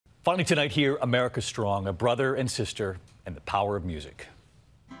Finally tonight here, America Strong, a brother and sister, and the power of music.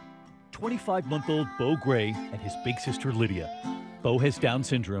 25-month-old Bo Gray and his big sister Lydia. Bo has Down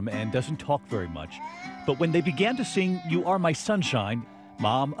syndrome and doesn't talk very much. But when they began to sing You Are My Sunshine,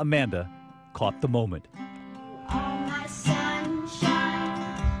 Mom Amanda caught the moment. My sunshine,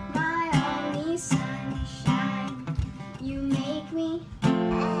 my only sunshine, you make me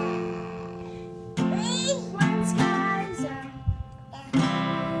when skies are,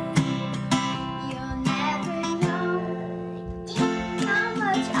 you'll never know how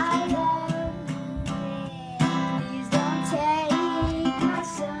much I love you. Please don't take my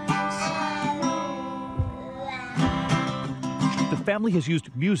sunshine. The family has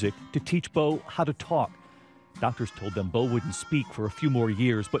used music to teach Bo how to talk. Doctors told them Bo wouldn't speak for a few more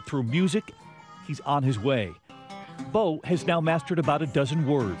years, but through music, he's on his way. Bo has now mastered about a dozen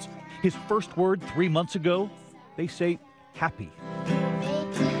words. His first word 3 months ago, they say happy.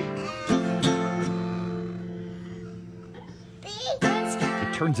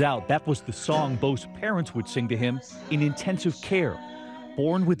 It turns out that was the song Bo's parents would sing to him in intensive care.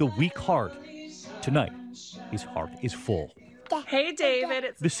 Born with a weak heart, tonight his heart is full. Hey, David.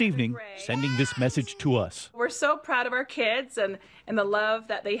 It's This evening, sending this message to us. We're so proud of our kids and the love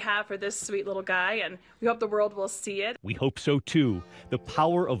that they have for this sweet little guy, and we hope the world will see it. We hope so too. The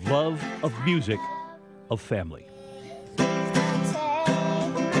power of love, of music, of family.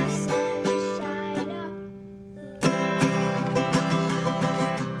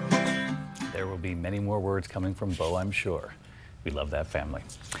 There will be many more words coming from Bo, I'm sure. We love that family.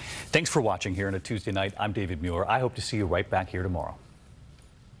 Thanks for watching here on a Tuesday night. I'm David Muir. I hope to see you right back here tomorrow.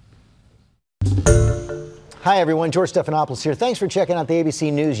 Hi everyone, George Stephanopoulos here. Thanks for checking out the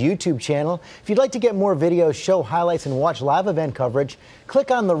ABC News YouTube channel. If you'd like to get more videos, show highlights, and watch live event coverage,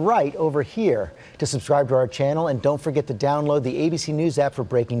 click on the right over here to subscribe to our channel, and don't forget to download the ABC News app for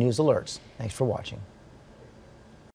breaking news alerts. Thanks for watching.